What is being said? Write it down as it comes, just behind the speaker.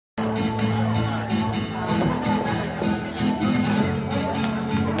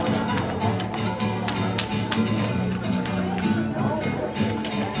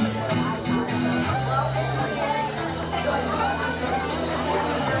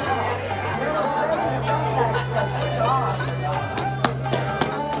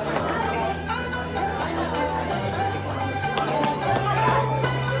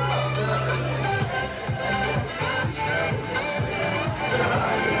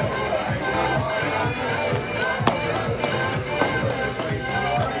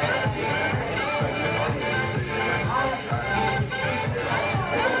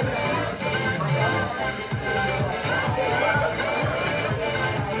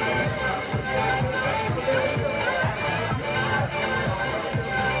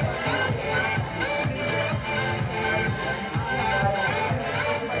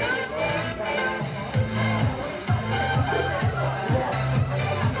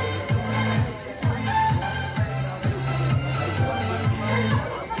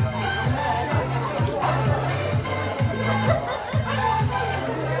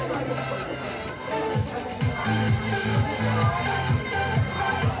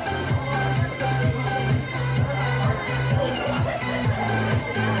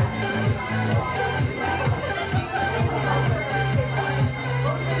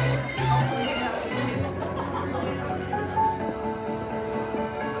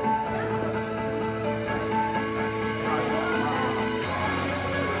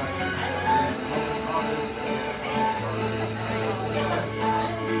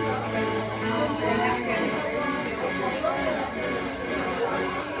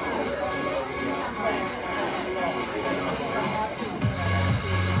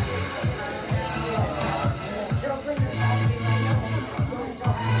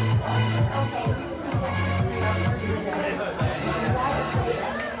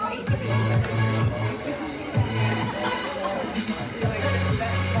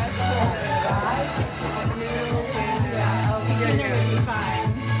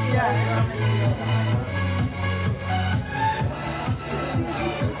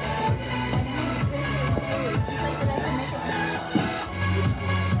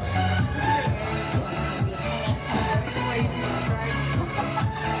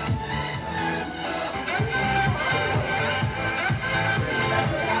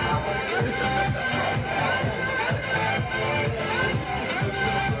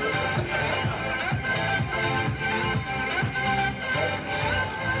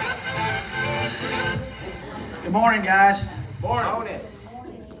morning, guys. Morning.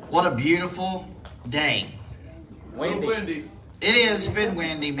 What a beautiful day. Windy. It is. It's been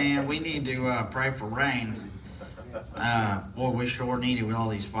windy, man. We need to pray for rain. Boy, we sure need it with all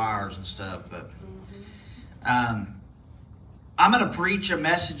these fires and stuff. But I'm going to preach a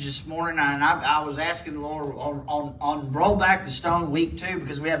message this morning, and I was asking the Lord on Roll Back the Stone week 2,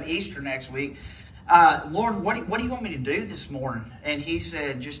 because we have Easter next week. Lord, what do you want me to do this morning? And he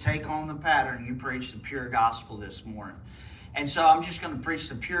said, just take on the pattern. You preach the pure gospel this morning. And so I'm just going to preach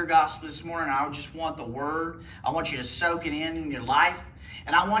the pure gospel this morning. I just want the word. I want you to soak it in your life.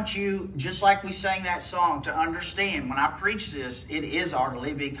 And I want you, just like we sang that song, to understand when I preach this, it is our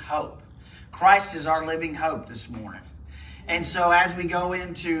living hope. Christ is our living hope this morning. And so as we go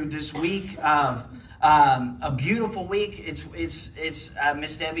into this week of a beautiful week, it's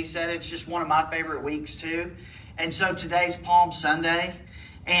Miss Debbie said it's just one of my favorite weeks too. And so today's Palm Sunday,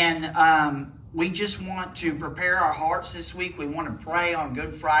 and we just want to prepare our hearts this week. We want to pray on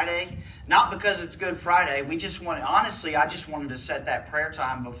Good Friday, not because it's Good Friday. We just want, honestly, I just wanted to set that prayer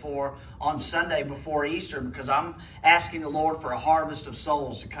time on Sunday before Easter, because I'm asking the Lord for a harvest of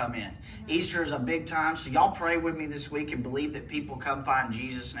souls to come in. Easter is a big time, so y'all pray with me this week and believe that people come find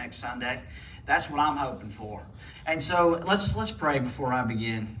Jesus next Sunday. That's what I'm hoping for. And so let's pray before I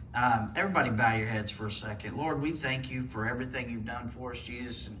begin. Everybody bow your heads for a second. Lord, we thank you for everything you've done for us,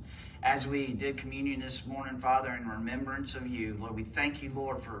 Jesus. And as we did communion this morning, Father, in remembrance of you, Lord, we thank you,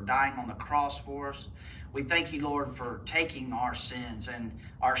 Lord, for dying on the cross for us. We thank you, Lord, for taking our sins and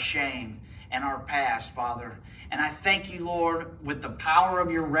our shame and our past, Father. And I thank you, Lord, with the power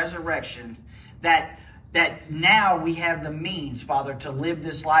of your resurrection, that now we have the means, Father, to live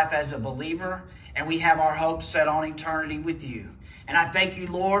this life as a believer, and we have our hope set on eternity with you. And I thank you,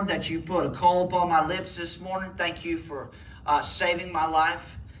 Lord, that you put a coal upon my lips this morning. Thank you for saving my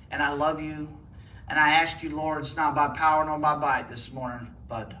life, and I love you. And I ask you, Lord, it's not by power nor by might this morning,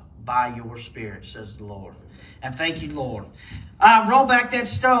 but by your Spirit, says the Lord. And thank you, Lord. Roll Back That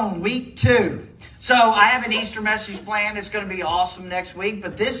Stone, week 2. So I have an Easter message planned. It's going to be awesome next week,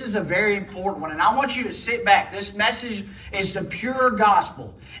 but this is a very important one, and I want you to sit back. This message is the pure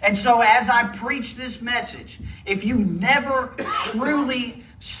gospel. And so as I preach this message, if you never truly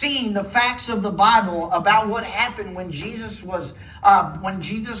seen the facts of the Bible about what happened when Jesus went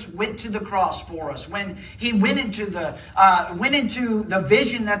to the cross for us, when he went into the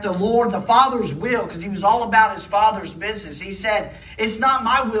vision that the Lord, the Father's will, because he was all about his Father's business. He said, "It's not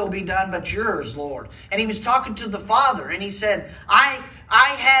my will be done, but yours, Lord." And he was talking to the Father, and he said, I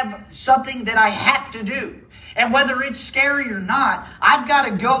have something that I have to do. And whether it's scary or not, I've got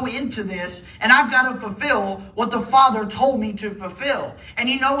to go into this, and I've got to fulfill what the Father told me to fulfill. And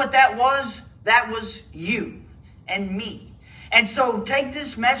you know what that was? That was you and me. And so take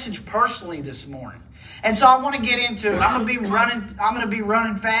this message personally this morning. And so I want to get into it. I'm going to be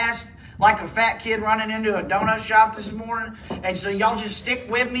running fast like a fat kid running into a donut shop this morning. And so y'all just stick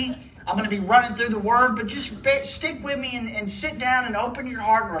with me. I'm going to be running through the Word, but just stick with me and sit down and open your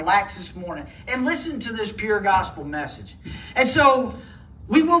heart and relax this morning and listen to this pure gospel message. And so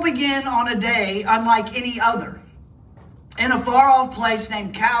we will begin on a day unlike any other. In a far-off place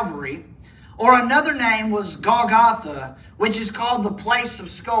named Calvary, or another name was Golgotha, which is called the place of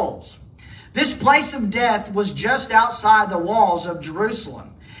skulls. This place of death was just outside the walls of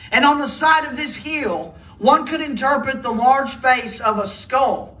Jerusalem. And on the side of this hill, one could interpret the large face of a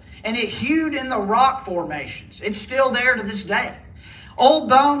skull, and it hewed in the rock formations. It's still there to this day. Old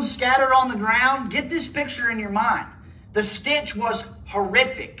bones scattered on the ground. Get this picture in your mind. The stench was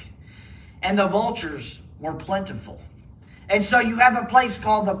horrific, and the vultures were plentiful. And so you have a place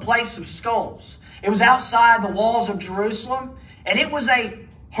called the place of skulls. It was outside the walls of Jerusalem, and it was a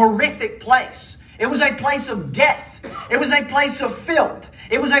horrific place. It was a place of death. It was a place of filth.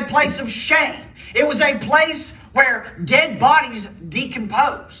 It was a place of shame. It was a place where dead bodies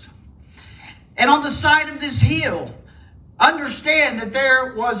decomposed. And on the side of this hill, understand that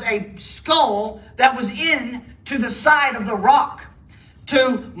there was a skull that was in to the side of the rock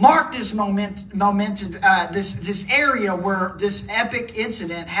to mark this this area where this epic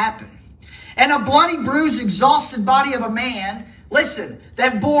incident happened. And a bloody, bruised, exhausted body of a man, listen,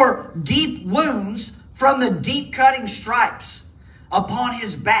 that bore deep wounds from the deep cutting stripes upon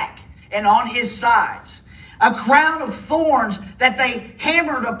his back and on his sides. A crown of thorns that they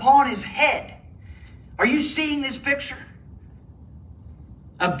hammered upon his head. Are you seeing this picture?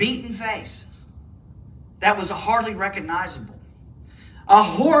 A beaten face that was hardly recognizable. A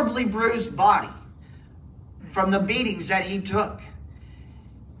horribly bruised body from the beatings that he took.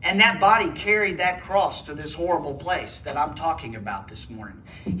 And that body carried that cross to this horrible place that I'm talking about this morning.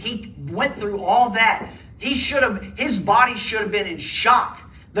 He went through all that. his body should have been in shock,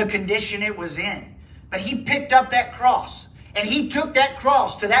 the condition it was in. But he picked up that cross and he took that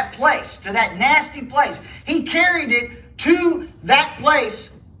cross to that place, to that nasty place. He carried it to that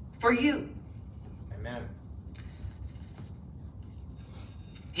place for you. Amen.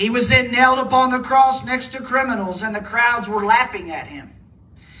 He was then nailed upon the cross next to criminals, and the crowds were laughing at him.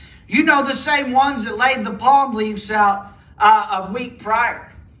 You know, the same ones that laid the palm leaves out a week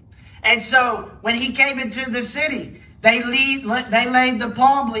prior. And so when he came into the city, they laid the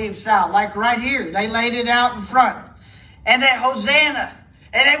palm leaves out, like right here. They laid it out in front. And that Hosanna.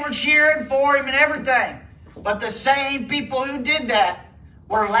 And they were cheering for him and everything. But the same people who did that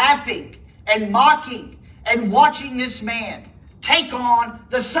were laughing and mocking and watching this man take on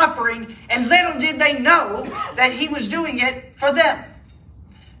the suffering. And little did they know that he was doing it for them.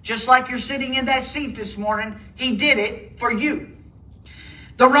 Just like you're sitting in that seat this morning, he did it for you.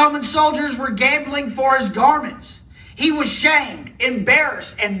 The Roman soldiers were gambling for his garments. He was shamed,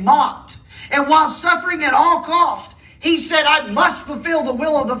 embarrassed, and mocked. And while suffering at all cost, he said, I must fulfill the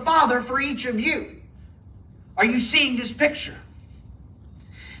will of the Father for each of you. Are you seeing this picture?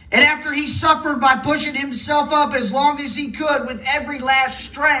 And after he suffered by pushing himself up as long as he could with every last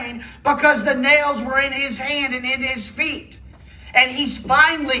strain, because the nails were in his hand and in his feet. And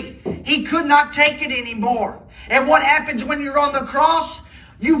he could not take it anymore. And what happens when you're on the cross?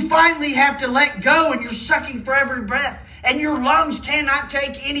 You finally have to let go, and you're sucking for every breath. And your lungs cannot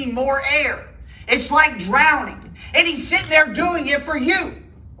take any more air. It's like drowning. And he's sitting there doing it for you.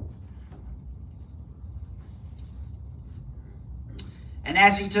 And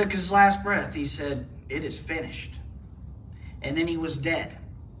as he took his last breath, he said, it is finished. And then he was dead.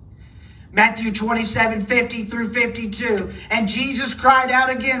 Matthew 27:50 through 52. And Jesus cried out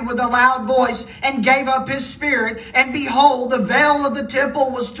again with a loud voice and gave up his spirit. And behold, the veil of the temple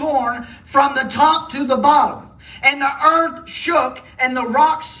was torn from the top to the bottom. And the earth shook and the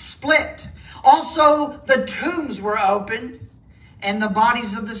rocks split. Also the tombs were opened, and the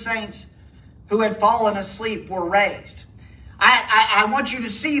bodies of the saints who had fallen asleep were raised. I want you to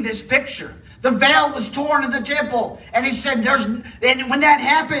see this picture. The veil was torn in the temple. And he said, and when that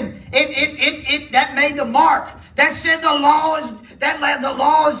happened, that made the mark. That said the law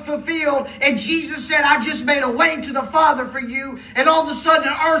is fulfilled. And Jesus said, I just made a way to the Father for you. And all of a sudden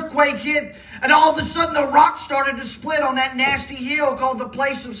an earthquake hit. And all of a sudden the rock started to split on that nasty hill called the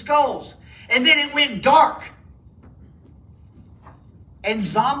Place of Skulls. And then it went dark. And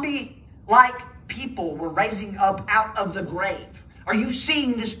zombie-like people were raising up out of the grave. Are you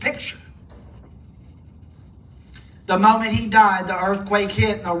seeing this picture? The moment he died, the earthquake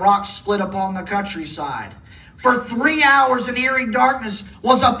hit and the rocks split upon the countryside. For 3 hours, an eerie darkness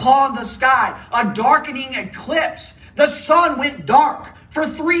was upon the sky, a darkening eclipse. The sun went dark. For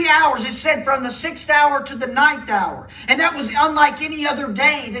 3 hours, it said from the 6th hour to the 9th hour. And that was unlike any other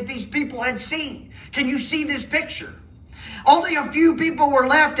day that these people had seen. Can you see this picture? Only a few people were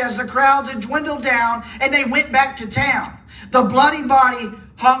left as the crowds had dwindled down and they went back to town. The bloody body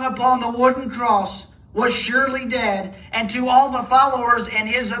hung upon the wooden cross was surely dead, and to all the followers and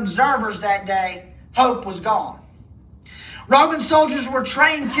his observers that day, hope was gone. Roman soldiers were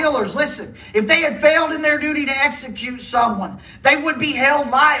trained killers. Listen, if they had failed in their duty to execute someone, they would be held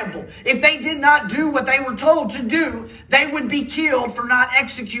liable. If they did not do what they were told to do, they would be killed for not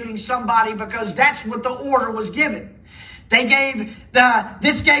executing somebody, because that's what the order was given.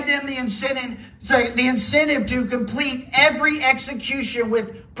 This gave them the incentive to complete every execution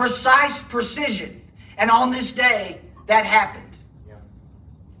with precise precision. And on this day, that happened. Yeah.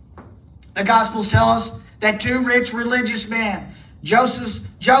 The Gospels tell us that two rich religious men,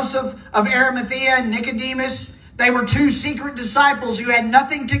 Joseph of Arimathea and Nicodemus, they were two secret disciples who had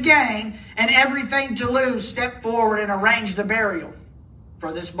nothing to gain and everything to lose, stepped forward and arranged the burial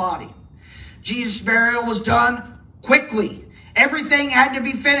for this body. Jesus' burial was done quickly. Everything had to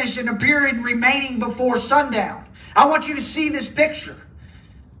be finished in a period remaining before sundown. I want you to see this picture.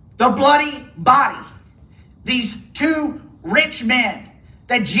 The bloody body. These two rich men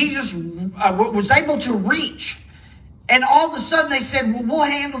that Jesus was able to reach. And all of a sudden they said, well, we'll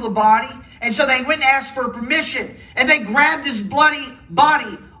handle the body. And so they went and asked for permission. And they grabbed this bloody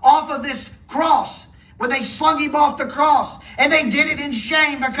body off of this cross, when they slung him off the cross. And they did it in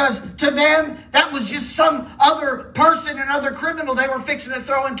shame, because to them, that was just some other person, another criminal they were fixing to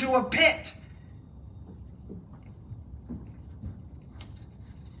throw into a pit.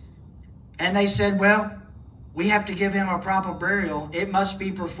 And they said, well, we have to give him a proper burial. It must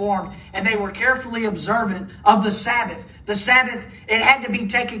be performed. And they were carefully observant of the Sabbath. The Sabbath, it had to be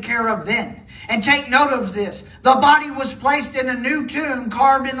taken care of then. And take note of this. The body was placed in a new tomb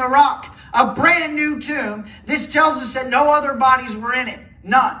carved in the rock. a brand new tomb. This tells us that no other bodies were in it.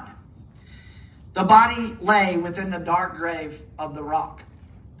 None. The body lay within the dark grave of the rock.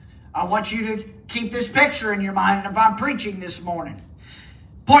 I want you to keep this picture in your mind if I'm preaching this morning.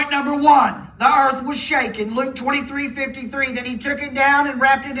 Point number one, the earth was shaken. Luke 23:53. Then he took it down and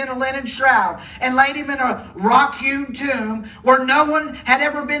wrapped it in a linen shroud and laid him in a rock-hewn tomb where no one had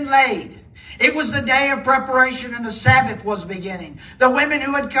ever been laid. It was the day of preparation and the Sabbath was beginning. The women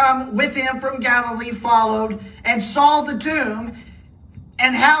who had come with him from Galilee followed and saw the tomb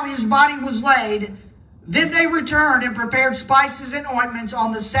and how his body was laid. Then they returned and prepared spices and ointments.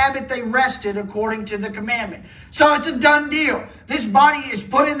 On the Sabbath they rested according to the commandment. So it's a done deal. This body is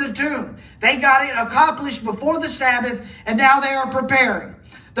put in the tomb. They got it accomplished before the Sabbath, and now they are preparing.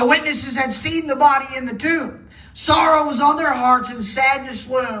 The witnesses had seen the body in the tomb. Sorrow was on their hearts and sadness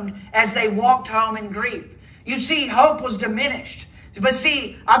loomed as they walked home in grief. You see, hope was diminished. But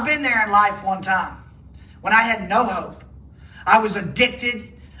see, I've been there in life one time when I had no hope. I was addicted.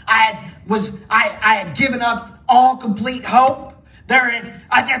 I had given up all complete hope.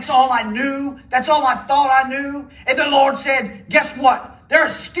 That's all I knew. That's all I thought I knew. And the Lord said, guess what? There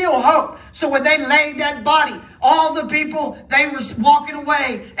is still hope. So when they laid that body, all the people, they were walking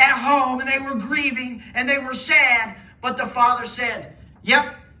away at home and they were grieving and they were sad. But the Father said,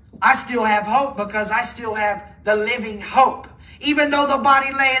 yep, I still have hope because I still have the living hope. Even though the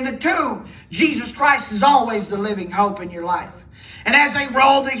body lay in the tomb, Jesus Christ is always the living hope in your life. And as they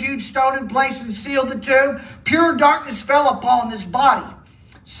rolled the huge stone in place and sealed the tomb, pure darkness fell upon this body.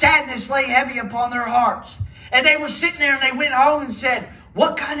 Sadness lay heavy upon their hearts. And they were sitting there and they went home and said,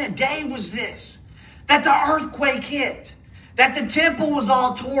 what kind of day was this? That the earthquake hit. That the temple was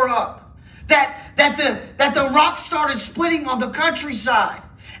all tore up. That the rocks started splitting on the countryside.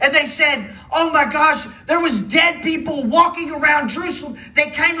 And they said, oh my gosh, there was dead people walking around Jerusalem. They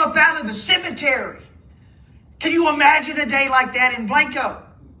came up out of the cemetery. Can you imagine a day like that in Blanco?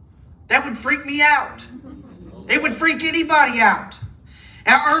 That would freak me out. It would freak anybody out.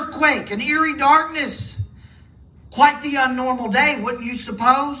 An earthquake, an eerie darkness. Quite the unnormal day, wouldn't you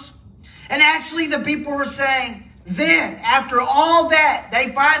suppose? And actually the people were saying, then, after all that,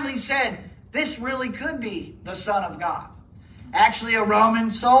 they finally said, this really could be the Son of God. Actually, a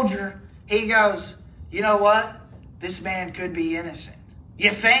Roman soldier, he goes, you know what? This man could be innocent. You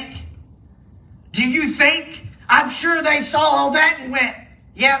think? Do you think? I'm sure they saw all that and went,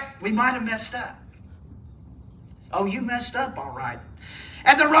 yeah, we might have messed up. Oh, you messed up, all right.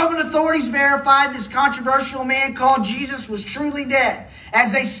 And the Roman authorities verified this controversial man called Jesus was truly dead.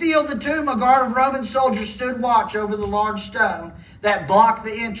 As they sealed the tomb, a guard of Roman soldiers stood watch over the large stone that blocked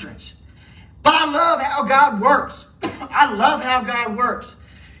the entrance. But I love how God works. I love how God works.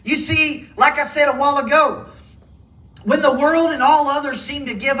 You see, like I said a while ago, when the world and all others seem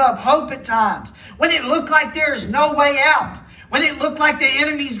to give up hope at times, when it looked like there is no way out, when it looked like the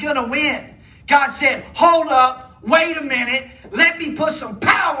enemy's going to win, God said, hold up, wait a minute, let me put some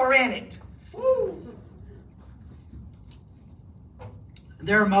power in it. Woo.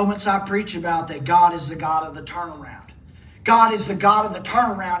 There are moments I preach about that God is the God of the turnaround. God is the God of the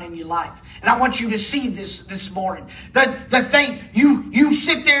turnaround in your life. And I want you to see this morning. The thing, you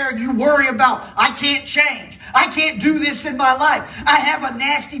sit there and you worry about, I can't change. I can't do this in my life. I have a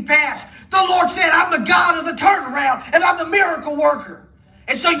nasty past. The Lord said, I'm the God of the turnaround and I'm the miracle worker.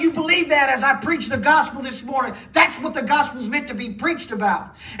 And so you believe that as I preach the gospel this morning. That's what the gospel is meant to be preached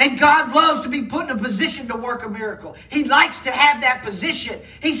about. And God loves to be put in a position to work a miracle. He likes to have that position.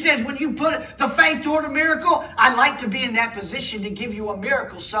 He says, when you put the faith toward a miracle, I like to be in that position to give you a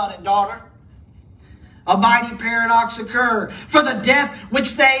miracle, son and daughter. A mighty paradox occurred. For the death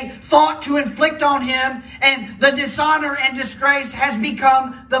which they thought to inflict on him and the dishonor and disgrace has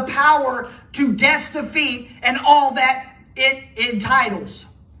become the power to death's defeat and all that it entitles.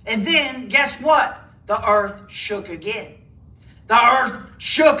 And then, guess what? The earth shook again. The earth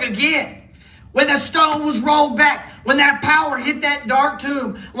shook again. When the stone was rolled back, when that power hit that dark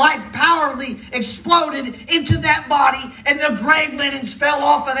tomb, life powerfully exploded into that body and the grave linens fell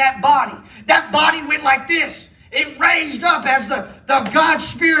off of that body. That body went like this. It raised up as the God's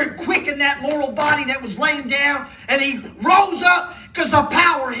Spirit quickened that mortal body that was laying down, and he rose up because the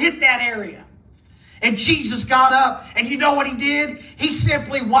power hit that area. And Jesus got up, and you know what he did? He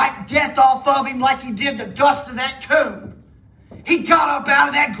simply wiped death off of him like he did the dust of that tomb. He got up out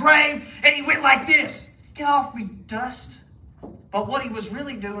of that grave, and he went like this. Get off me, dust. But what he was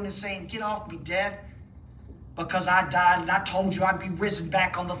really doing is saying, get off me, death, because I died, and I told you I'd be risen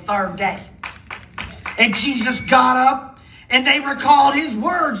back on the third day. And Jesus got up, and they recalled his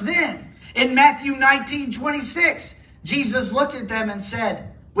words then. In Matthew 19:26, Jesus looked at them and said,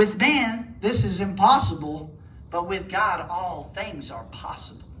 With man, this is impossible, but with God, all things are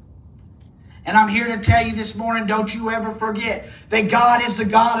possible. And I'm here to tell you this morning, don't you ever forget that God is the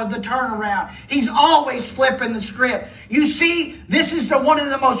God of the turnaround. He's always flipping the script. You see, this is one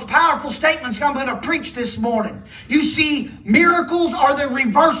of the most powerful statements I'm going to preach this morning. You see, miracles are the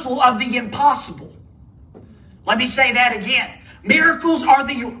reversal of the impossible. Let me say that again. Miracles are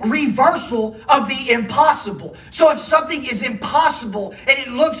the reversal of the impossible. So if something is impossible and it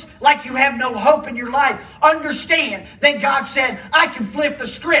looks like you have no hope in your life, understand that God said, I can flip the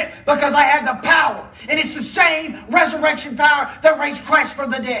script because I have the power. And it's the same resurrection power that raised Christ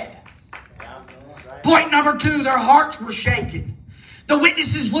from the dead. Point number 2, their hearts were shaken. The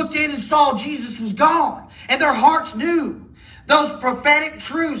witnesses looked in and saw Jesus was gone, and their hearts knew. Those prophetic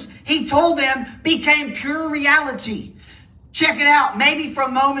truths he told them became pure reality. Check it out. Maybe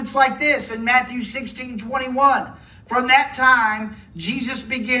from moments like this in Matthew 16:21. From that time, Jesus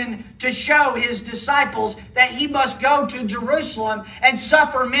began to show his disciples that he must go to Jerusalem and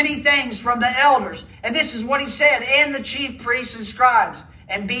suffer many things from the elders. And this is what he said, and the chief priests and scribes,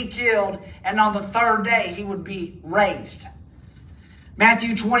 and be killed, and on the third day he would be raised.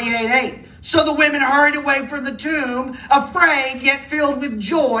 Matthew 28:8. So the women hurried away from the tomb, afraid yet filled with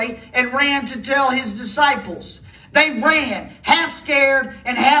joy, and ran to tell his disciples. They ran, half scared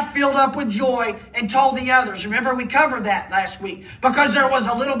and half filled up with joy, and told the others. Remember, we covered that last week. Because there was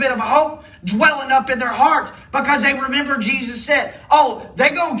a little bit of hope dwelling up in their hearts. Because they remember Jesus said, oh,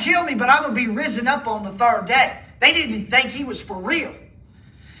 they're going to kill me, but I'm going to be risen up on the third day. They didn't think he was for real.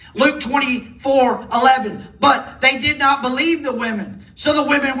 Luke 24:11. But they did not believe the women. So the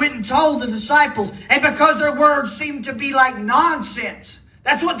women went and told the disciples. And because their words seemed to be like nonsense.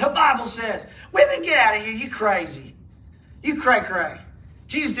 That's what the Bible says. Women, get out of here. You crazy. You cray-cray.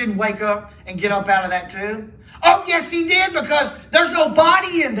 Jesus didn't wake up and get up out of that tomb. Oh, yes, he did, because there's no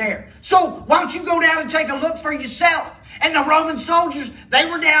body in there. So why don't you go down and take a look for yourself? And the Roman soldiers, they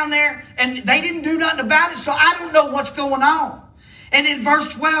were down there, and they didn't do nothing about it, so I don't know what's going on. And in verse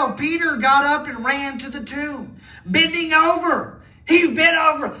 12, Peter got up and ran to the tomb, bending over. He bent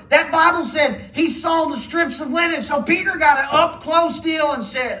over. That Bible says he saw the strips of linen. So Peter got it up close still and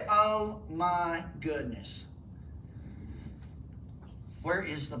said, oh my goodness. Where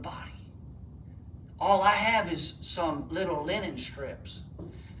is the body? All I have is some little linen strips.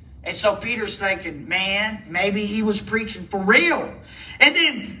 And so Peter's thinking, man, maybe he was preaching for real. And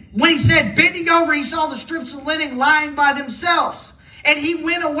then when he said bending over, he saw the strips of linen lying by themselves. And he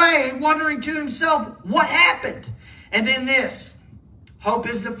went away wondering to himself, what happened? And then this. Hope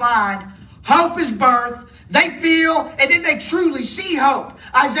is defined. Hope is birthed. They feel, and then they truly see hope.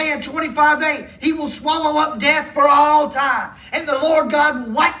 Isaiah 25:8. He will swallow up death for all time. And the Lord God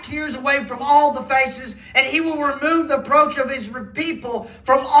will wipe tears away from all the faces. And he will remove the reproach of his people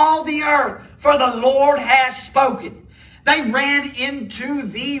from all the earth. For the Lord has spoken. They ran into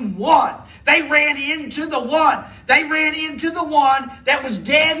the one. They ran into the one. They ran into the one that was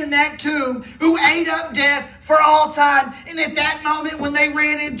dead in that tomb, who ate up death for all time. And at that moment when they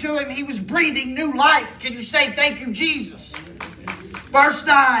ran into him, he was breathing new life. Can you say thank you, Jesus? Verse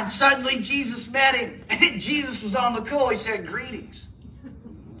 9, suddenly Jesus met him. And Jesus was on the cool. He said, greetings.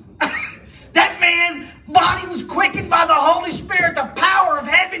 That man's body was quickened by the Holy Spirit. The power of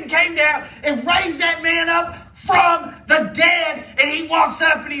heaven came down and raised that man up from the dead. And he walks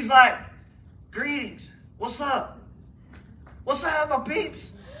up and he's like, greetings. What's up? What's up, my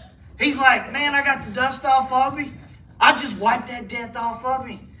peeps? He's like, man, I got the dust off of me. I just wiped that death off of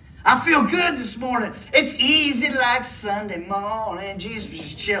me. I feel good this morning. It's easy like Sunday morning. Jesus was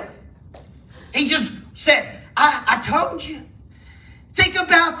just chilling. He just said, I told you. Think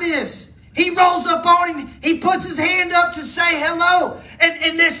about this. He rolls up on him. He puts his hand up to say hello.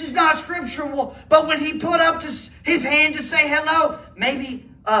 And this is not scriptural. But when he put up his hand to say hello, maybe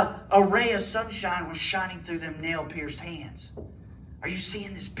a ray of sunshine was shining through them nail-pierced hands. Are you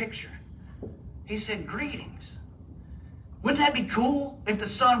seeing this picture? He said, greetings. Wouldn't that be cool if the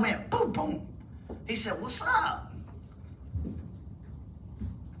sun went boom, boom? He said, what's up?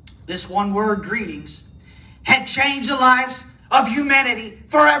 This one word, greetings, had changed the lives of humanity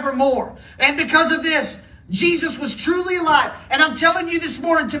forevermore. And because of this, Jesus was truly alive. And I'm telling you this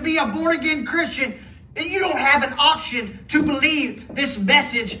morning, to be a born-again Christian, you don't have an option to believe this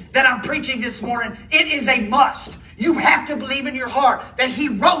message that I'm preaching this morning. It is a must. You have to believe in your heart that he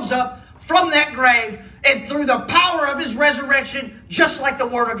rose up from that grave and through the power of his resurrection, just like the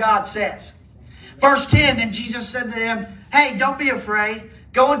Word of God says. Verse 10, then Jesus said to them, hey, don't be afraid.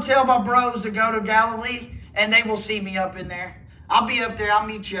 Go and tell my bros to go to Galilee, and they will see me up in there. I'll be up there. I'll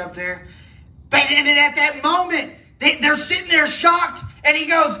meet you up there. But and at that moment, they're sitting there shocked, And he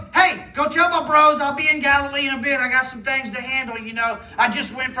goes, hey, go tell my bros I'll be in Galilee in a bit. I got some things to handle, you know. I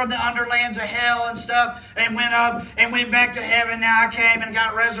just went from the underlands of hell and stuff and went up and went back to heaven. Now I came and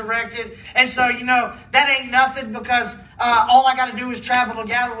got resurrected. And so, you know, that ain't nothing because all I got to do is travel to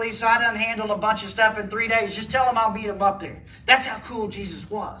Galilee. So I done handled a bunch of stuff in 3 days. Just tell them I'll beat them up there. That's how cool Jesus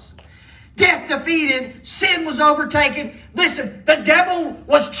was. Death defeated, sin was overtaken. Listen, the devil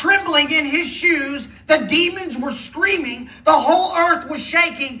was trembling in his shoes. The demons were screaming. The whole earth was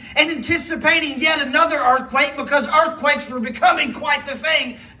shaking and anticipating yet another earthquake because earthquakes were becoming quite the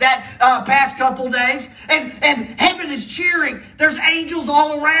thing that past couple days. And heaven is cheering. There's angels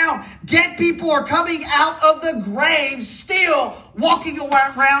all around. Dead people are coming out of the graves still walking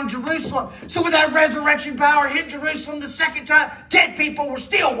around Jerusalem. So when that resurrection power hit Jerusalem the second time, dead people were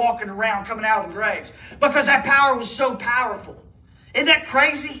still walking around coming out of the graves because that power was so powerful. Isn't that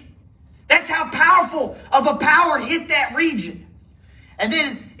crazy? That's how powerful of a power hit that region. And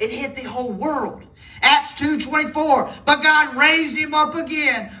then it hit the whole world. Acts 2:24, but God raised him up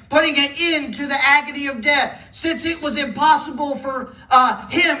again, putting an end to the agony of death, since it was impossible for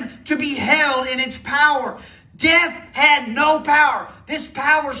him to be held in its power. Death had no power. This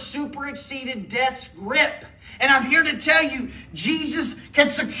power super exceeded death's grip. And I'm here to tell you, Jesus can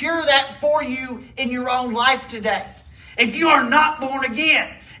secure that for you in your own life today. If you are not born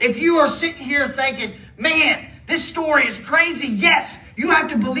again, if you are sitting here thinking, man, this story is crazy. Yes, you have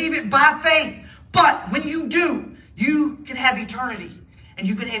to believe it by faith. But when you do, you can have eternity. And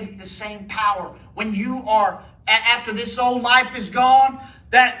you can have the same power when you are, after this old life is gone,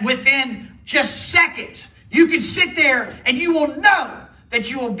 that within just seconds, you can sit there and you will know that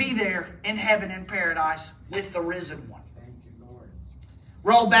you will be there in heaven and paradise with the risen one. Thank you, Lord.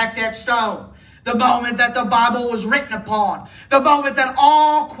 Roll back that stone. The moment that the Bible was written upon. The moment that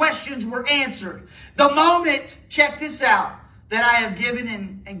all questions were answered. The moment, check this out, that I have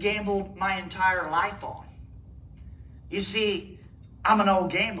given and gambled my entire life on. You see, I'm an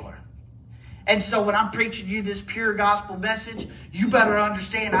old gambler. And so when I'm preaching you this pure gospel message, you better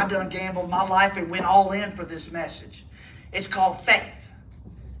understand I done gambled my life and went all in for this message. It's called faith.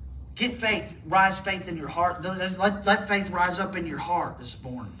 Get faith. Rise faith in your heart. Let faith rise up in your heart this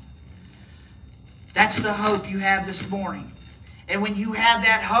morning. That's the hope you have this morning. And when you have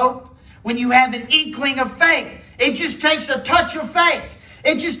that hope, when you have an inkling of faith, it just takes a touch of faith.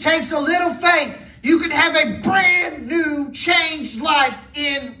 It just takes a little faith. You can have a brand new changed life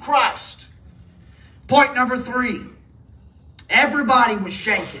in Christ. Point number 3. Everybody was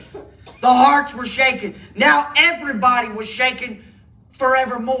shaken. The hearts were shaken. Now everybody was shaken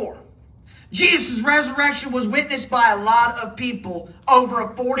forevermore. Jesus' resurrection was witnessed by a lot of people over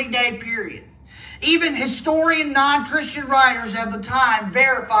a 40-day period. Even historian non-Christian writers of the time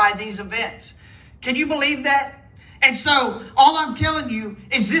verified these events. Can you believe that? And so all I'm telling you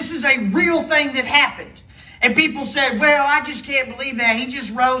is this is a real thing that happened. And people said, well, I just can't believe that. He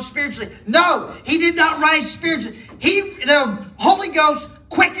just rose spiritually. No, he did not rise spiritually. The Holy Ghost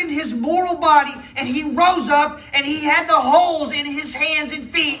quickened his mortal body and he rose up and he had the holes in his hands and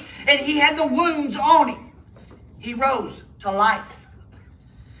feet and he had the wounds on him. He rose to life.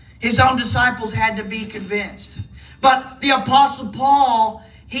 His own disciples had to be convinced. But the Apostle Paul,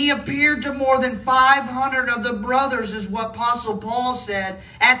 he appeared to more than 500 of the brothers, is what Apostle Paul said,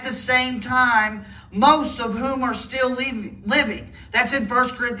 at the same time, most of whom are still living. That's in 1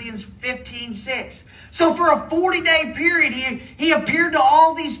 Corinthians 15:6. So for a 40-day period, he appeared to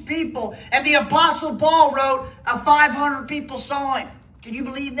all these people. And the Apostle Paul wrote, 500 people saw him. Can you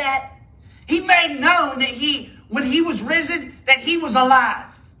believe that? He made known that when he was risen, that he was alive.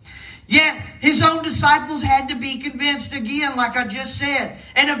 Yet his own disciples had to be convinced again, like I just said.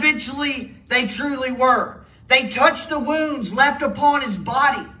 And eventually, they truly were. They touched the wounds left upon his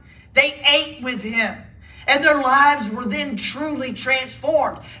body. They ate with him. And their lives were then truly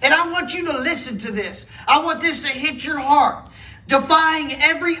transformed. And I want you to listen to this. I want this to hit your heart. Defying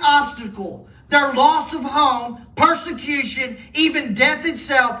every obstacle, their loss of home, persecution, even death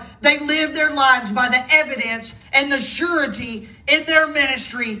itself, they lived their lives by the evidence and the surety in their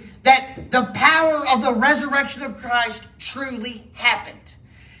ministry that the power of the resurrection of Christ truly happened.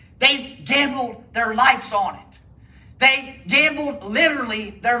 They gambled their lives on it. They gambled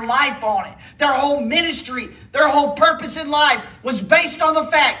literally their life on it. Their whole ministry, their whole purpose in life was based on the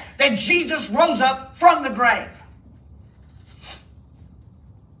fact that Jesus rose up from the grave.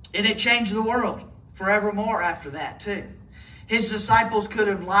 And it changed the world forevermore after that too. His disciples could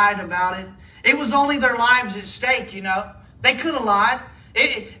have lied about it. It was only their lives at stake, you know. They could have lied.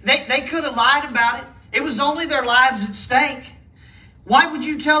 They could have lied about it. It was only their lives at stake. Why would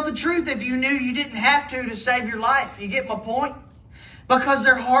you tell the truth if you knew you didn't have to save your life? You get my point? because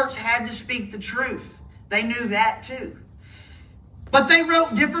their hearts had to speak the truth. They knew that too. But they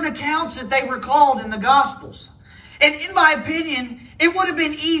wrote different accounts that they were called in the Gospels. And in my opinion, it would have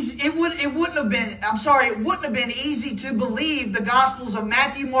been easy. It wouldn't have been easy to believe the Gospels of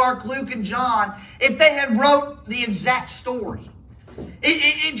Matthew, Mark, Luke, and John if they had wrote the exact story.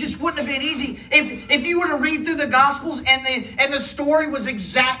 It just wouldn't have been easy. If you were to read through the Gospels and the story was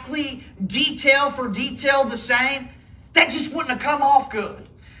exactly detail for detail the same, that just wouldn't have come off good.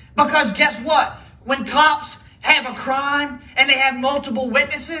 Because guess what? When cops have a crime and they have multiple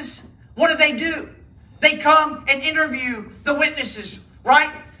witnesses, what do? They come and interview the witnesses,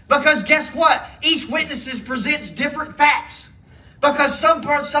 right? Because guess what? Each witness presents different facts. Because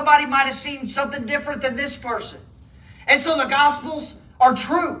somebody might have seen something different than this person. And so the Gospels are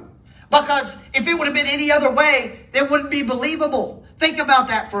true. Because if it would have been any other way, they wouldn't be believable. Think about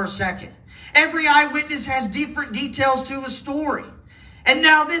that for a second. Every eyewitness has different details to a story. And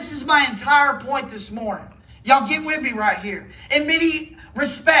now this is my entire point this morning. Y'all get with me right here. In many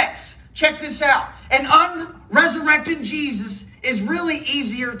respects, check this out. An unresurrected Jesus is really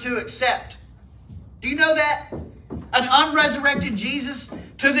easier to accept. Do you know that? An unresurrected Jesus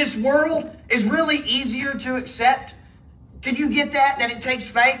to this world is really easier to accept. Can you get that? That it takes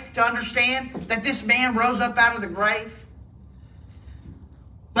faith to understand that this man rose up out of the grave?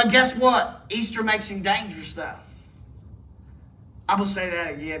 But guess what? Easter makes him dangerous though. I'm going to say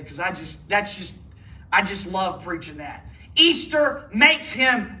that again because I just love preaching that. Easter makes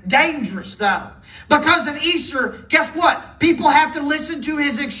him dangerous though. Because of Easter, guess what? People have to listen to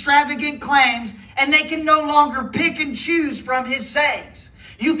his extravagant claims and they can no longer pick and choose from his sayings.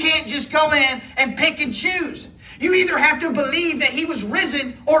 You can't just go in and pick and choose. You either have to believe that he was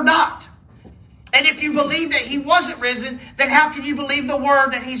risen or not. And if you believe that he wasn't risen, then how can you believe the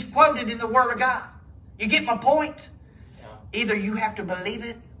word that he's quoted in the Word of God? You get my point? Yeah. Either you have to believe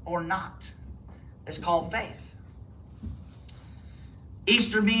it or not. It's called faith.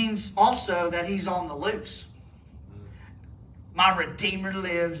 Easter means also that he's on the loose. My Redeemer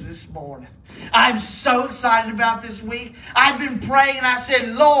lives this morning. I'm so excited about this week. I've been praying and I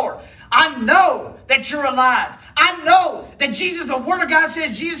said, Lord, I know that you're alive. I know that Jesus, the Word of God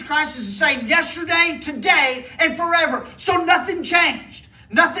says Jesus Christ is the same yesterday, today, and forever. So nothing changed.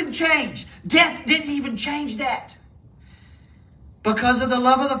 Nothing changed. Death didn't even change that. Because of the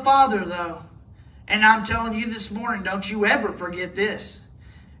love of the Father, though. And I'm telling you this morning, don't you ever forget this.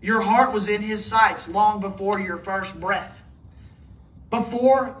 Your heart was in His sights long before your first breath.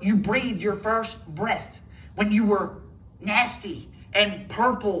 Before you breathed your first breath. When you were nasty and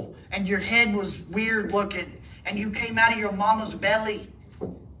purple and your head was weird looking and you came out of your mama's belly,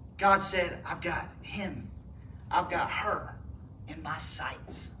 God said, I've got him. I've got her in my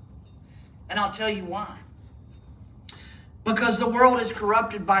sights. And I'll tell you why. Because the world is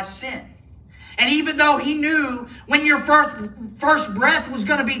corrupted by sin. And even though He knew when your first breath was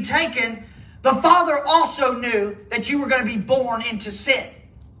going to be taken, the Father also knew that you were going to be born into sin.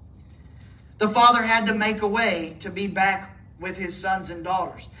 The Father had to make a way to be back with His sons and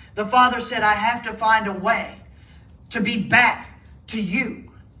daughters. The Father said, I have to find a way to be back to you.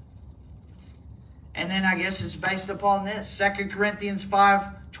 And then I guess it's based upon this. 2 Corinthians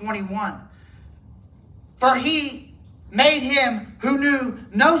 5:21. For He made Him who knew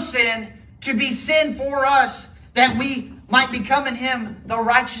no sin to be sin for us, that we might become in Him the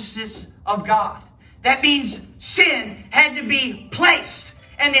righteousness of God. That means sin had to be placed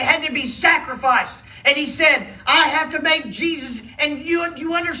and it had to be sacrificed. And He said, I have to make Jesus. And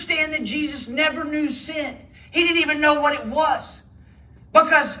you understand that Jesus never knew sin. He didn't even know what it was.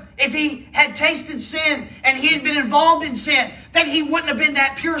 Because if He had tasted sin and He had been involved in sin, then He wouldn't have been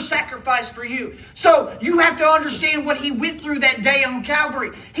that pure sacrifice for you. So you have to understand what He went through that day on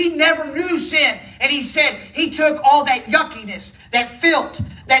Calvary. He never knew sin. And He said He took all that yuckiness, that filth,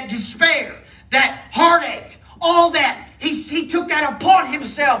 that despair, that heartache, all that. He took that upon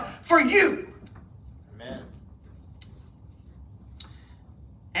Himself for you.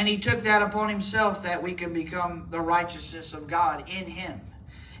 And He took that upon Himself that we can become the righteousness of God in Him.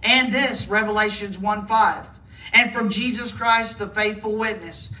 And this, Revelations 1:5. And from Jesus Christ, the faithful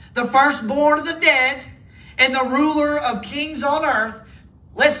witness, the firstborn of the dead, and the ruler of kings on earth,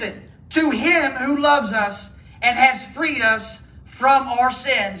 listen, to Him who loves us and has freed us from our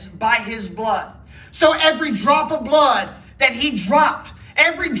sins by His blood. So every drop of blood that He dropped,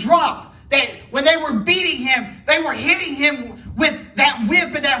 every drop that when they were beating Him, they were hitting Him with that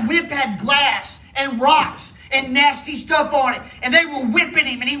whip, and that whip had glass and rocks and nasty stuff on it. And they were whipping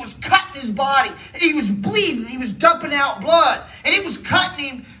Him, and He was cutting His body, and He was bleeding, and He was dumping out blood, and it was cutting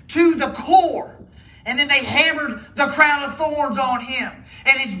Him to the core. And then they hammered the crown of thorns on him.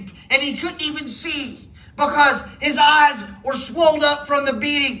 And he couldn't even see because his eyes were swollen up from the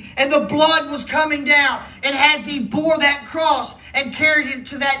beating and the blood was coming down. And as he bore that cross and carried it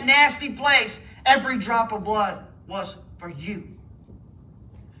to that nasty place, every drop of blood was for you.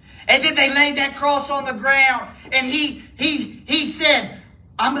 And then they laid that cross on the ground and he said,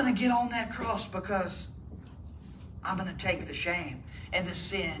 I'm going to get on that cross because I'm going to take the shame and the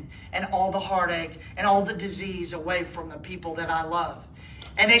sin and all the heartache and all the disease away from the people that I love.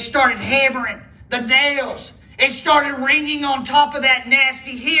 And they started hammering the nails. It started ringing on top of that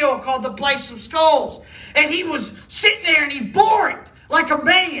nasty hill called the place of skulls. And he was sitting there and he bore it like a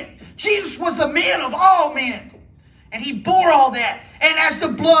man. Jesus was the man of all men. And he bore all that. And as the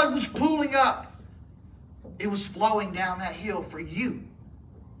blood was pooling up, it was flowing down that hill for you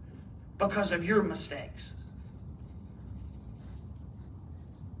because of your mistakes.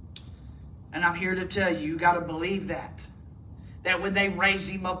 And I'm here to tell you, you got to believe that. That when they raised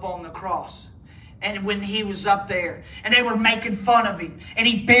him up on the cross, and when he was up there, and they were making fun of him, and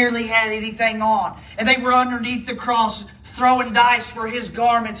he barely had anything on, and they were underneath the cross throwing dice for his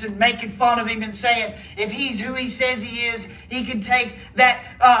garments and making fun of him and saying, if he's who he says he is, he can take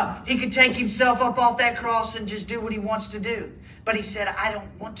that, he can take himself up off that cross and just do what he wants to do. But he said, I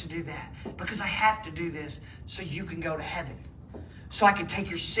don't want to do that because I have to do this so you can go to heaven. So I can take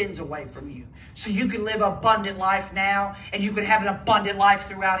your sins away from you. So you can live an abundant life now, and you can have an abundant life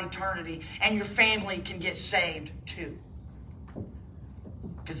throughout eternity, and your family can get saved too.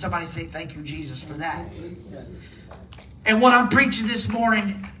 Can somebody say thank you, Jesus, for that? And what I'm preaching this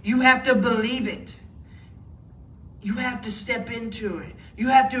morning, you have to believe it. You have to step into it. You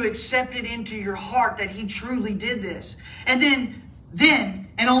have to accept it into your heart that he truly did this. And then,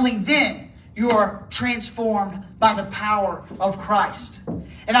 and only then, you are transformed by the power of Christ.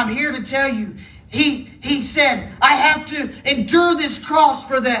 And I'm here to tell you, he said, I have to endure this cross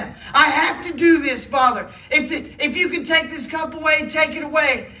for them. I have to do this, Father. If you can take this cup away, take it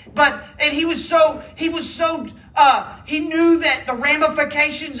away. And he knew that the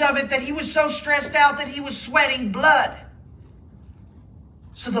ramifications of it, that he was so stressed out that he was sweating blood.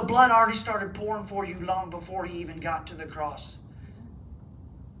 So the blood already started pouring for you long before he even got to the cross.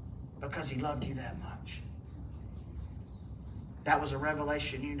 Because he loved you that much. That was a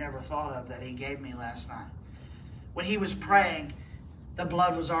revelation you never thought of that he gave me last night. When he was praying, the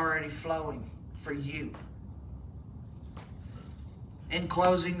blood was already flowing for you. In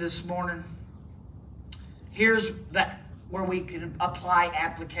closing this morning, here's where we can apply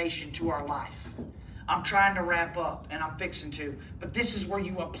application to our life. I'm trying to wrap up, and I'm fixing to, but this is where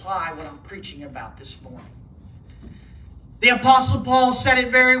you apply what I'm preaching about this morning. The Apostle Paul said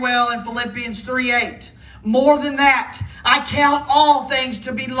it very well in Philippians 3:8. More than that, I count all things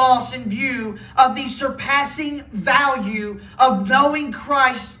to be lost in view of the surpassing value of knowing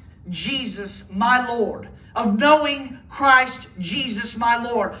Christ Jesus my Lord. Of knowing Christ Jesus my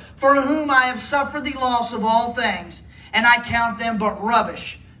Lord, for whom I have suffered the loss of all things, and I count them but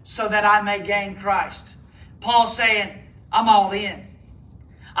rubbish, so that I may gain Christ. Paul's saying, I'm all in.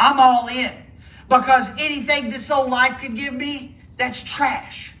 I'm all in. Because anything this old life could give me, that's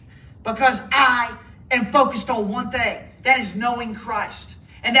trash. Because I am focused on one thing. That is knowing Christ.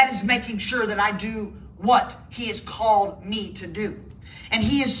 And that is making sure that I do what he has called me to do. And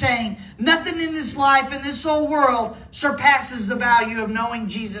he is saying, nothing in this life, in this whole world, surpasses the value of knowing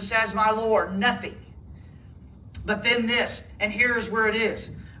Jesus as my Lord. Nothing. But then this, and here's where it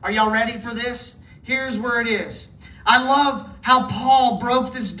is. Are y'all ready for this? Here's where it is. I love how Paul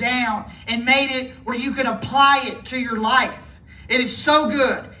broke this down and made it where you can apply it to your life. It is so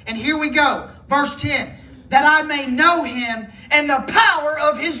good. And here we go. Verse 10. That I may know him and the power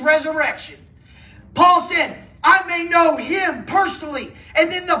of his resurrection. Paul said, I may know him personally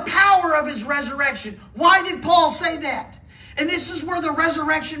and then the power of his resurrection. Why did Paul say that? And this is where the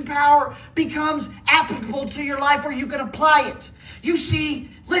resurrection power becomes applicable to your life, where you can apply it. You see,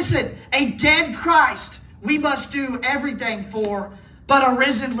 listen, a dead Christ we must do everything for, but a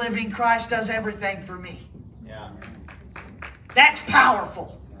risen living Christ does everything for me. Yeah. That's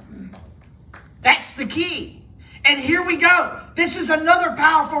powerful. That's the key. And here we go. This is another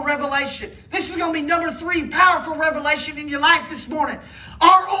powerful revelation. This is going to be number 3 powerful revelation in your life this morning.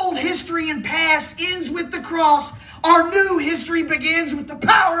 Our old history and past ends with the cross. Our new history begins with the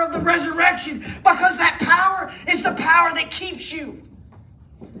power of the resurrection, because that power is the power that keeps you.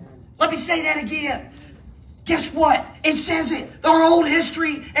 Let me say that again. Guess what? It says it. Our old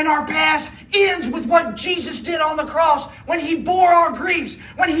history and our past ends with what Jesus did on the cross when He bore our griefs,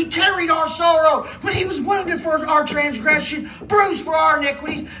 when He carried our sorrow, when He was wounded for our transgression, bruised for our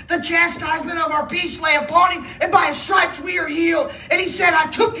iniquities. The chastisement of our peace lay upon Him, and by His stripes we are healed. And He said,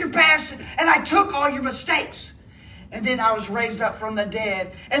 I took your past and I took all your mistakes. And then I was raised up from the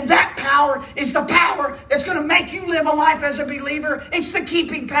dead. And that power is the power that's going to make you live a life as a believer. It's the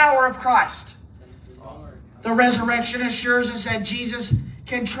keeping power of Christ. The resurrection assures us that Jesus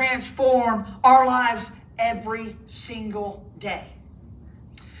can transform our lives every single day.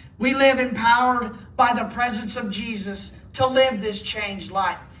 We live empowered by the presence of Jesus to live this changed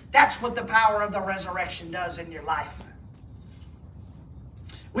life. That's what the power of the resurrection does in your life.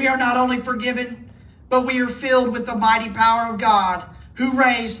 We are not only forgiven, but we are filled with the mighty power of God who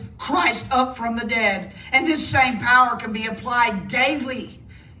raised Christ up from the dead. And this same power can be applied daily.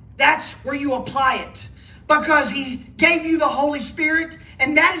 That's where you apply it. Because He gave you the Holy Spirit,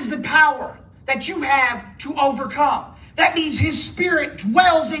 and that is the power that you have to overcome. That means His Spirit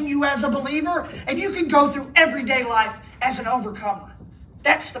dwells in you as a believer, and you can go through everyday life as an overcomer.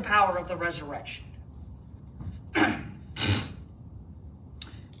 That's the power of the resurrection.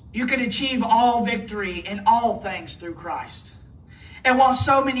 You can achieve all victory in all things through Christ. And while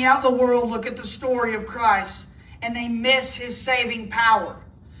so many out in the world look at the story of Christ and they miss His saving power,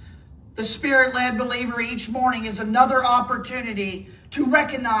 the Spirit-led believer each morning is another opportunity to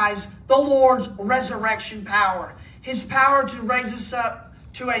recognize the Lord's resurrection power. His power to raise us up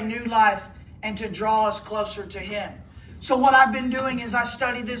to a new life and to draw us closer to Him. So what I've been doing as I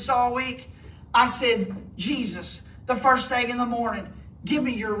studied this all week, I said, Jesus, the first thing in the morning, give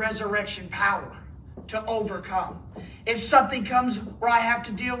me your resurrection power to overcome. If something comes where I have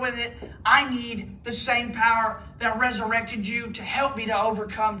to deal with it, I need the same power that resurrected you to help me to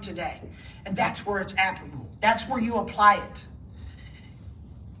overcome today. And that's where it's applicable. That's where you apply it.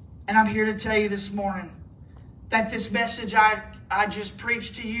 And I'm here to tell you this morning that this message I just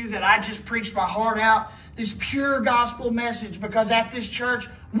preached to you, that I just preached my heart out, this pure gospel message, because at this church,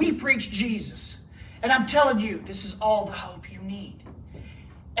 we preach Jesus. And I'm telling you, this is all the hope you need.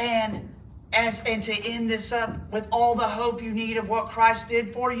 And to end this up with all the hope you need of what Christ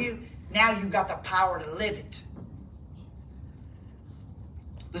did for you, now you've got the power to live it.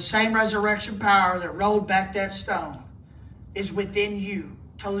 The same resurrection power that rolled back that stone is within you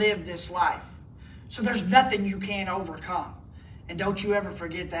to live this life. So there's nothing you can't overcome. And don't you ever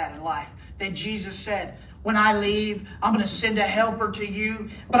forget that in life. That Jesus said, when I leave, I'm going to send a helper to you,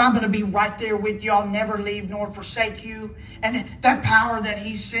 but I'm going to be right there with you. I'll never leave nor forsake you. And that power that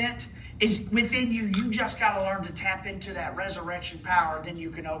He sent is within you. You just got to learn to tap into that resurrection power. Then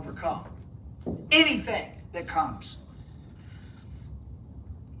you can overcome anything that comes.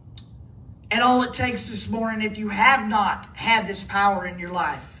 And all it takes this morning, if you have not had this power in your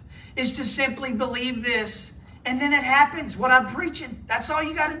life, is to simply believe this. And then it happens, what I'm preaching. That's all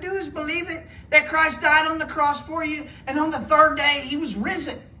you got to do is believe it. That Christ died on the cross for you. And on the third day, He was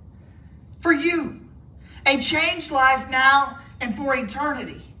risen for you. A changed life now and for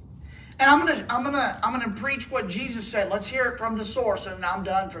eternity. And I'm gonna preach what Jesus said. Let's hear it from the source, and I'm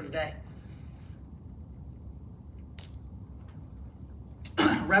done for today.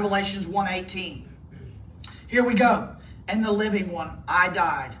 Revelations 1:18. Here we go. And the living one, I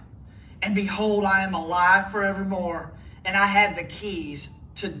died. And behold, I am alive forevermore. And I have the keys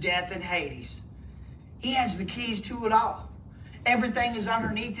to death and Hades. He has the keys to it all. Everything is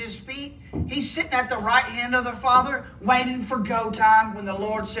underneath His feet. He's sitting at the right hand of the Father, waiting for go time when the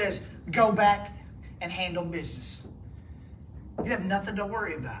Lord says, go back and handle business. You have nothing to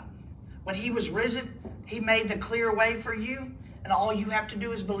worry about. When He was risen, He made the clear way for you. And all you have to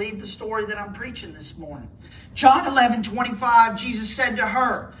do is believe the story that I'm preaching this morning. John 11:25, Jesus said to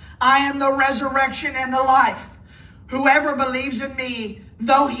her, I am the resurrection and the life. Whoever believes in me,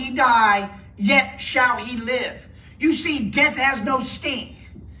 though he die, yet shall he live. You see, death has no sting.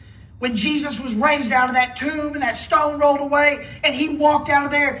 When Jesus was raised out of that tomb and that stone rolled away and He walked out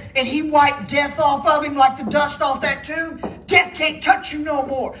of there and He wiped death off of Him like the dust off that tomb, death can't touch you no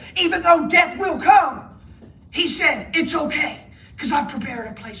more. Even though death will come, He said, it's okay because I've prepared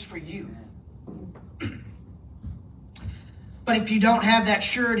a place for you. But if you don't have that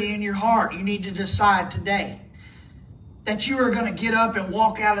surety in your heart, you need to decide today that you are going to get up and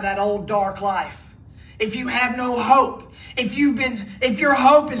walk out of that old dark life. If you have no hope, if your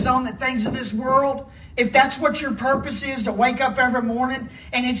hope is on the things of this world, if that's what your purpose is, to wake up every morning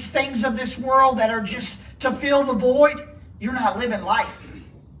and it's things of this world that are just to fill the void, you're not living life.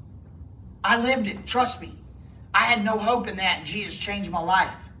 I lived it, trust me. I had no hope in that, and Jesus changed my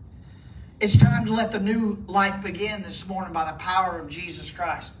life. It's time to let the new life begin this morning by the power of Jesus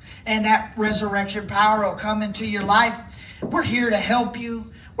Christ. And that resurrection power will come into your life. We're here to help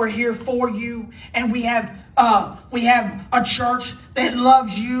you. We're here for you. And we have a church that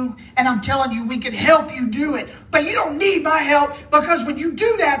loves you. And I'm telling you, we can help you do it. But you don't need my help, because when you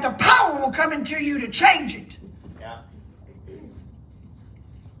do that, the power will come into you to change it. Yeah.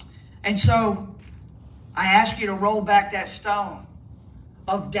 And so I ask you to roll back that stone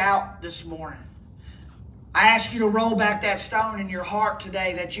of doubt this morning. I ask you to roll back that stone in your heart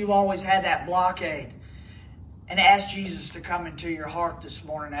today that you've always had that blockade, and ask Jesus to come into your heart this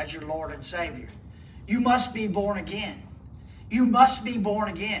morning as your Lord and Savior. You must be born again. You must be born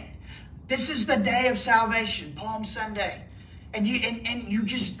again. This is the day of salvation, Palm Sunday. And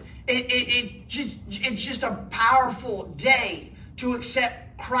it's just a powerful day to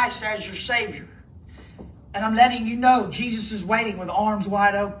accept Christ as your Savior. And I'm letting you know Jesus is waiting with arms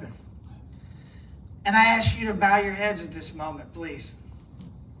wide open. And I ask you to bow your heads at this moment, please.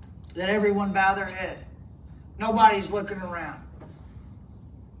 Let everyone bow their head. Nobody's looking around.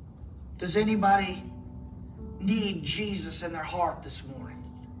 Does anybody need Jesus in their heart this morning?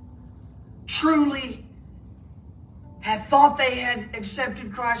 Truly had thought they had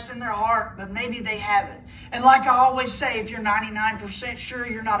accepted Christ in their heart, but maybe they haven't. And like I always say, if you're 99% sure,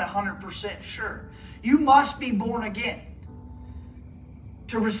 you're not 100% sure. You must be born again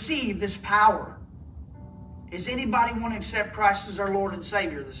to receive this power. Does anybody want to accept Christ as our Lord and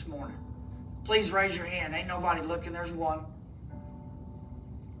Savior this morning? Please raise your hand. Ain't nobody looking. There's one.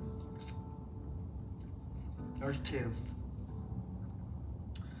 There's two.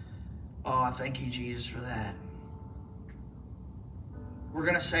 Oh, I thank you, Jesus, for that. We're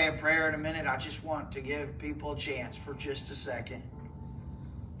going to say a prayer in a minute. I just want to give people a chance for just a second.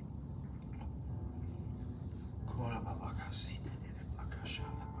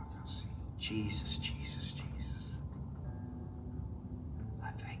 Jesus, Jesus, Jesus.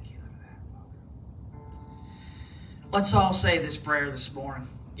 I thank you for that, Father. Let's all say this prayer this morning.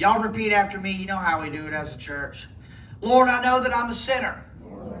 Y'all repeat after me. You know how we do it as a church. Lord, I know that I'm a sinner.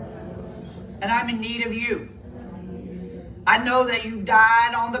 And I'm in need of you. I know that you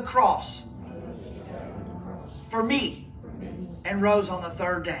died on the cross for me and rose on the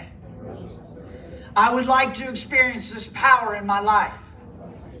third day. I would like to experience this power in my life.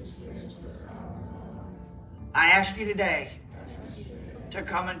 I ask you today to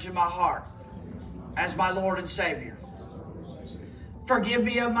come into my heart as my Lord and Savior. Forgive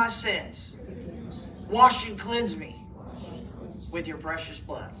me of my sins. Wash and cleanse me with your precious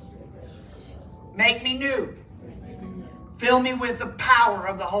blood. Make me new. Fill me with the power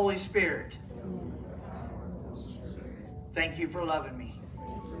of the Holy Spirit. Thank you for loving me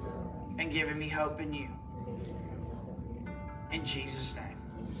and giving me hope in you. In Jesus' name,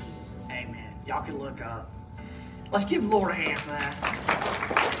 amen. Y'all can look up. Let's give the Lord a hand for that.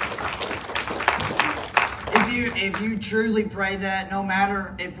 If you truly pray that, no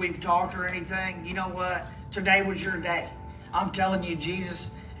matter if we've talked or anything, you know what? Today was your day. I'm telling you,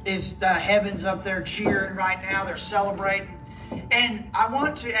 Jesus is, the heavens up there cheering right now. They're celebrating. And I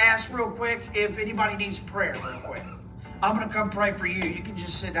want to ask real quick if anybody needs prayer real quick. I'm going to come pray for you. You can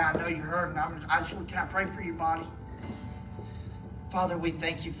just sit down. I know you're hurting. Can I pray for your body? Father, we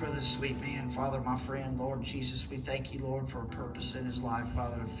thank you for this sweet man. Father, my friend, Lord Jesus, we thank you, Lord, for a purpose in his life,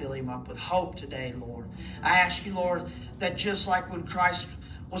 Father, to fill him up with hope today, Lord. I ask you, Lord, that just like when Christ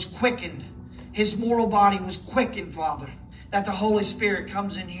was quickened, his mortal body was quickened, Father, that the Holy Spirit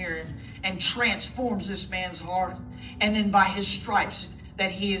comes in here and transforms this man's heart. And then by his stripes,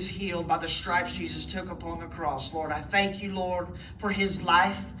 that he is healed by the stripes Jesus took upon the cross. Lord, I thank you, Lord, for his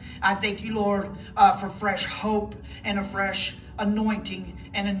life. I thank you, Lord, for fresh hope and a fresh anointing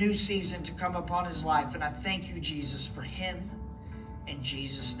and a new season to come upon his life. And I thank you, Jesus, for him. In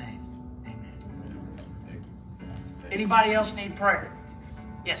Jesus' name, amen. Anybody else need prayer?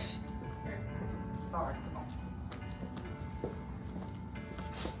 Yes. All right, come on.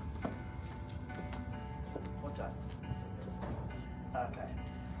 What's up? Okay.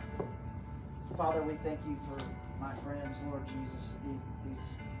 Father, we thank you for my friends, Lord Jesus.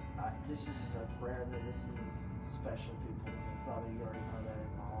 This is a prayer that this is special people. Father, you already know that in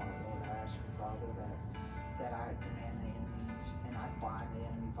my heart, Lord. I ask you, Father, that I command the enemies and I bind the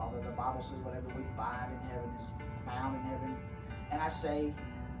enemy. Father, the Bible says whatever we bind in heaven is bound in heaven. And I say,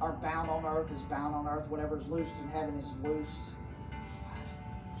 our bound on earth is bound on earth. Whatever is loosed in heaven is loosed.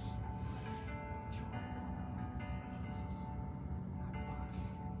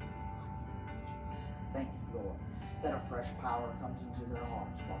 Thank you, Lord, that a fresh power comes into their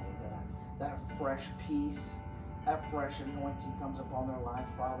hearts, Father, that a fresh peace, that fresh anointing comes upon their life,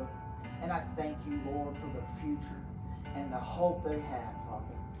 Father. And I thank you, Lord, for their future and the hope they have,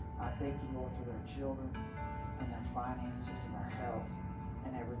 Father. I thank you, Lord, for their children and their finances and their health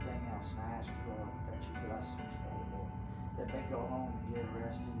and everything else. And I ask you, Lord, that you bless them today, Lord. That they go home and get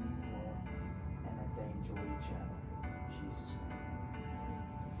rest in you, Lord, and that they enjoy each other. In Jesus' name.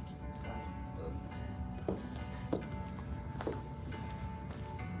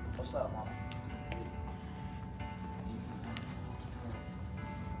 What's up, Mama?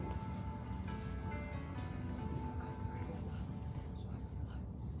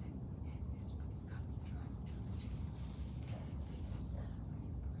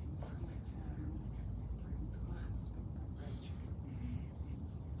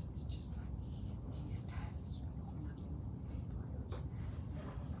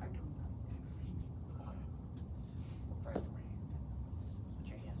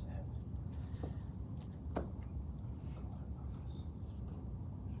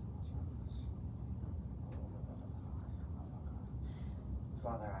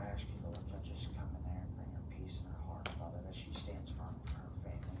 Father, I ask you, Lord, to just come in there and bring her peace in her heart, Father, that she stands firm for her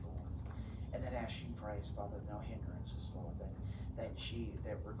family, Lord. And that as she prays, Father, no hindrances, Lord, that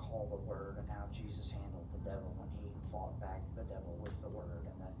recall the word and how Jesus handled the devil when he fought back the devil with the word,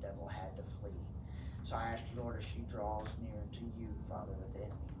 and that devil had to flee. So I ask you, Lord, as she draws near to you, Father, that the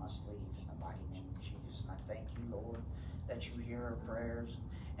enemy must leave in the mighty name of Jesus. And I thank you, Lord, that you hear her prayers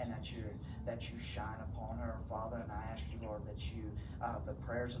and that you shine upon her, Father. And I ask you, Lord, that you, the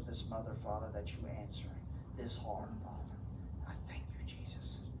prayers of this mother, Father, that you answer this heart, Father. I thank you,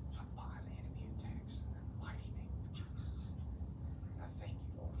 Jesus. I bind the enemy attacks in the mighty name of Jesus. And I thank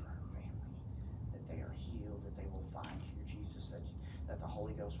you, Lord, for her family, that they are healed, that they will find you, Jesus, that the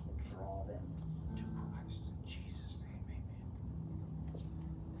Holy Ghost will draw them to Christ. In Jesus' name, amen.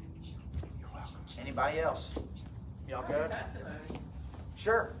 You're welcome. Anybody else? Y'all good? Testimony.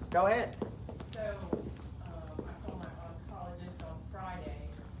 Sure, go ahead. So, I saw my oncologist on Friday,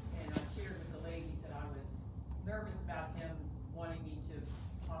 and I shared with the ladies that I was nervous about him wanting me to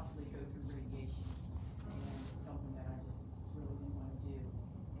possibly go through radiation, and it's something that I just really didn't want to do.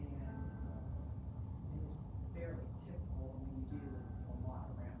 And it's fairly typical when you do, it's a lot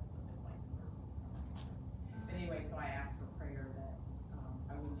around, it's a bit like nervous. But anyway, so I asked for prayer that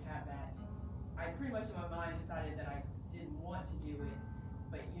I wouldn't have that. I pretty much in my mind decided that I didn't want to do it.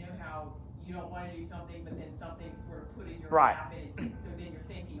 But you know how you don't want to do something, but then something's sort of put in your lap, and so then you're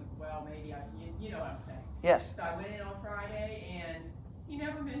thinking, well, maybe you know what I'm saying. Yes. So I went in on Friday, and he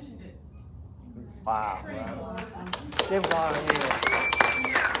never mentioned it. Wow. Praise the Lord. Give him honor here.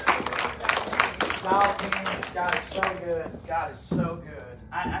 God is so good. God is so good.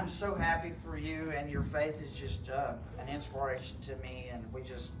 I'm so happy for you, and your faith is just an inspiration to me, and we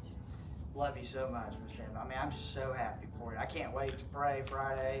just love you so much, Miss Jamie. I mean, I'm just so happy for you. I can't wait to pray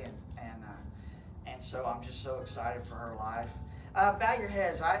Friday, and so I'm just so excited for her life. Bow your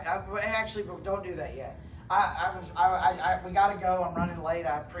heads. I actually don't do that yet. We got to go. I'm running late.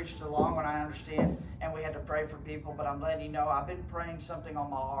 I preached a long one, I understand, and we had to pray for people. But I'm letting you know I've been praying something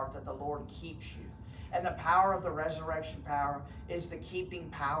on my heart that the Lord keeps you. And the power of the resurrection power is the keeping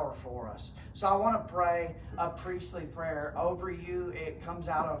power for us. So I want to pray a priestly prayer over you. It comes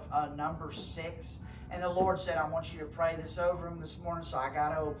out of number 6. And the Lord said, I want you to pray this over him this morning, so I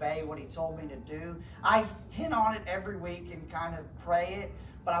got to obey what he told me to do. I hint on it every week and kind of pray it,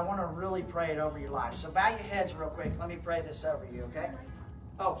 but I want to really pray it over your life. So bow your heads real quick. Let me pray this over you, okay?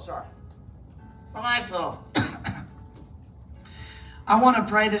 Oh, sorry. My mic's off. I want to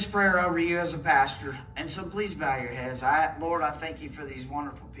pray this prayer over you as a pastor, and so please bow your heads. Lord, I thank you for these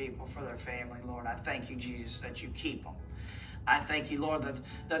wonderful people, for their family, Lord. I thank you, Jesus, that you keep them. I thank you, Lord,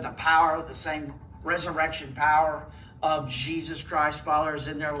 that the power, the same resurrection power of Jesus Christ, Father, is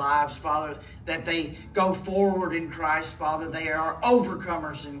in their lives, Father, that they go forward in Christ, Father. They are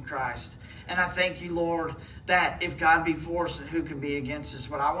overcomers in Christ. And I thank you, Lord, that if God be for us, then who can be against us?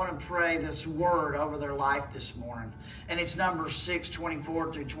 But I want to pray this word over their life this morning. And it's Numbers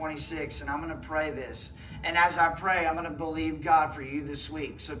 6:24-26. And I'm going to pray this. And as I pray, I'm going to believe God for you this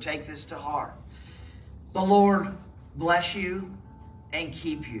week. So take this to heart. The Lord bless you and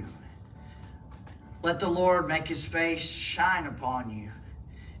keep you. Let the Lord make his face shine upon you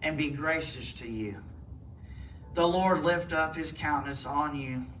and be gracious to you. The Lord lift up his countenance on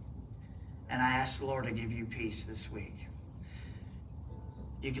you. And I ask the Lord to give you peace this week.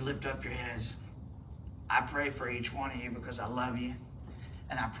 You can lift up your heads. I pray for each one of you because I love you.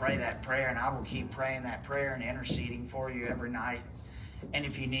 And I pray that prayer, and I will keep praying that prayer and interceding for you every night. And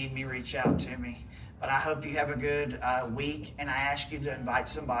if you need me, reach out to me. But I hope you have a good week, and I ask you to invite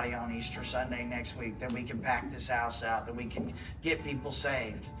somebody on Easter Sunday next week, that we can pack this house out, that we can get people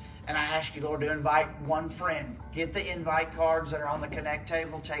saved. And I ask you, Lord, to invite one friend. Get the invite cards that are on the Connect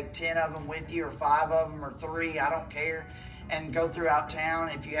table. Take 10 of them with you, or 5 of them, or 3. I don't care. And go throughout town.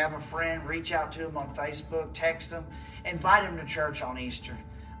 If you have a friend, reach out to them on Facebook. Text them. Invite them to church on Easter.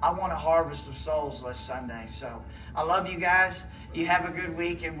 I want a harvest of souls this Sunday. So I love you guys. You have a good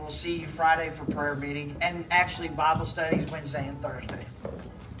week, and we'll see you Friday for prayer meeting. And actually Bible studies Wednesday and Thursday.